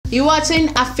You're watching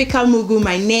Africa Mogul.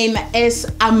 My name is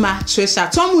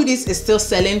M.anifest. Tom Hoodies is still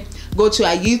selling. Go to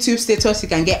our YouTube status. You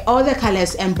can get all the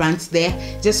colors and brands there.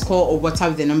 Just call or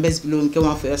WhatsApp the numbers below and get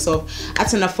one for yourself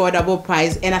at an affordable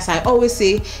price. And as I always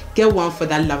say, get one for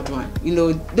that loved one. You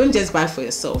know, don't just buy for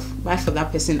yourself. Buy for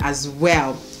that person as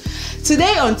well.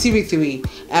 Today on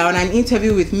TV3, on an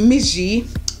interview with Miss G,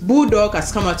 Bulldog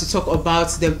has come out to talk about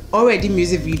the already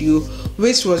music video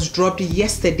which was dropped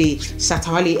yesterday,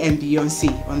 Shatta Wale and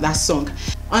Beyonce on that song.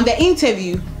 On the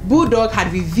interview, Bulldog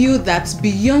had revealed that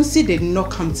Beyonce did not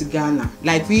come to Ghana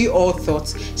like we all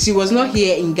thought. She was not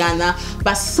here in Ghana,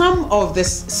 but some of the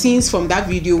scenes from that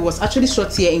video was actually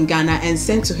shot here in Ghana and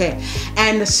sent to her.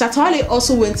 And Shatta Wale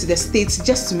also went to the States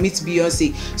just to meet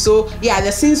Beyonce. So yeah,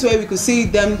 the scenes where we could see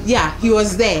them, yeah, he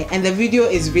was there and the video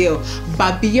is real.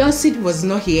 But Beyonce was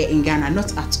not here in Ghana,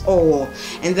 not at all.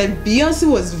 And then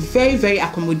Beyonce was very, very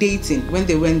accommodating when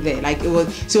they went there. Like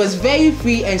she was very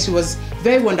free and she was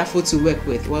very wonderful to work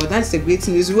with. Well, that's the great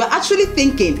news. We were actually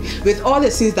thinking, with all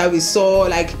the scenes that we saw,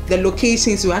 like the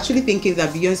locations, we were actually thinking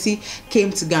that Beyonce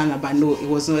came to Ghana, but no, it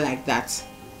was not like that.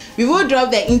 We will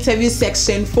drop the interview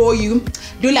section for you.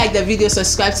 Do like the video,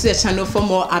 subscribe to the channel for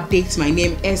more updates. My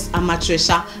name is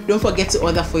M.anifest. Don't forget to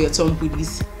order for your Tom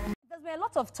Hoodies. There's been a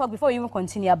lot of talk before we even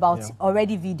continue about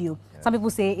already video. Some people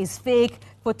say it's fake,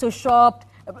 photoshopped.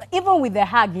 Even with the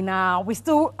hug, we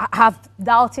still have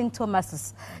doubting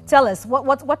Thomases. Tell us,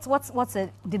 what's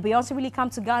it? Did Beyonce really come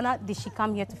to Ghana? Did she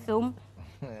come here to film?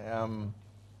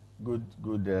 Good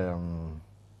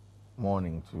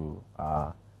morning to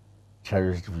our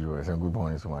cherished viewers and good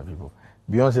morning to my people.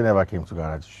 Beyonce never came to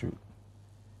Ghana to shoot.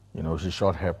 You know, she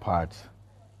shot her part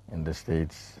in the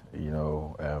States. You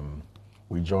know,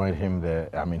 we joined him there.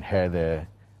 Her there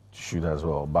to shoot as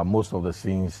well. But most of the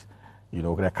scenes, you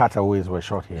know, the cutaways were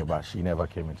shot here, but she never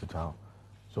came into town.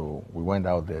 So we went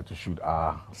out there to shoot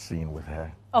our scene with her.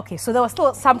 Okay, so there was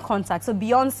still some contact. So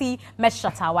Beyonce met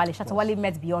Shatta Wale. Shatta Wale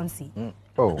met Beyonce.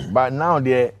 Oh, but now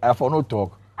they for no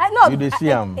talk. No,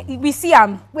 we see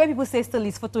where people say still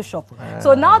is Photoshop.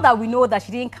 So now that we know that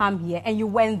she didn't come here and you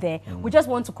went there, we just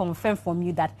want to confirm from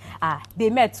you that they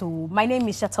met too. My name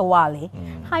is Shatta Wale.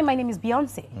 Hi, my name is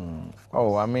Beyonce.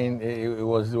 Oh, I mean, it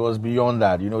was beyond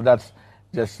that. You know, that's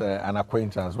just an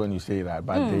acquaintance when you say that,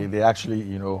 but they actually,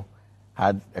 you know,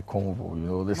 had a convo, you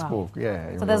know, they spoke,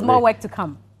 yeah. So there's more work to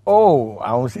come. Oh,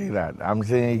 I won't say that. I'm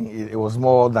saying it was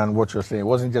more than what you're saying. It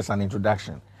wasn't just an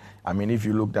introduction. I mean, if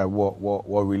you looked at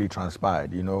what really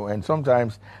transpired, you know, and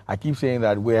sometimes I keep saying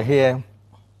that we're here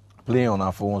playing on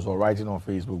our phones or writing on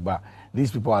Facebook, but these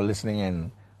people are listening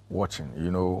and watching,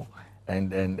 you know,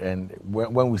 and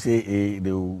when we say A,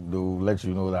 they'll let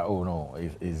you know that, oh no,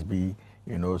 it's B.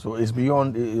 You know, so it's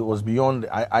beyond, it was beyond,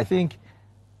 I think,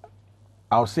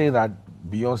 I'll say that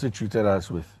Beyonce treated us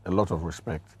with a lot of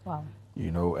respect. Wow.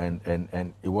 You know, and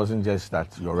it wasn't just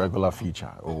that your regular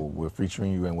feature, or we're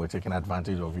featuring you and we're taking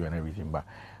advantage of you and everything, but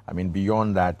I mean,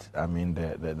 beyond that, I mean,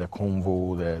 the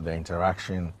convo, the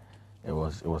interaction, it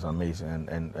was amazing,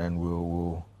 and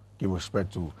we'll give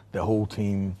respect to the whole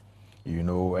team, you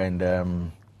know, and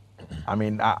I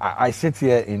mean, I sit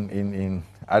here in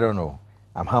I don't know,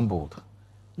 I'm humbled.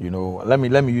 You know, let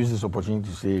me use this opportunity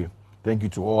to say thank you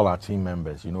to all our team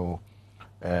members. You know,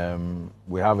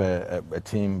 we have a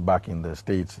team back in the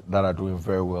States that are doing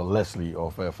very well. Leslie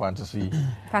of Fantasy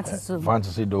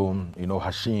Dome, you know,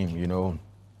 Hashim, you know,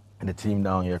 and the team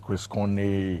down here, Chris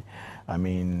Coney. I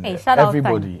mean,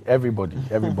 everybody,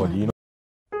 you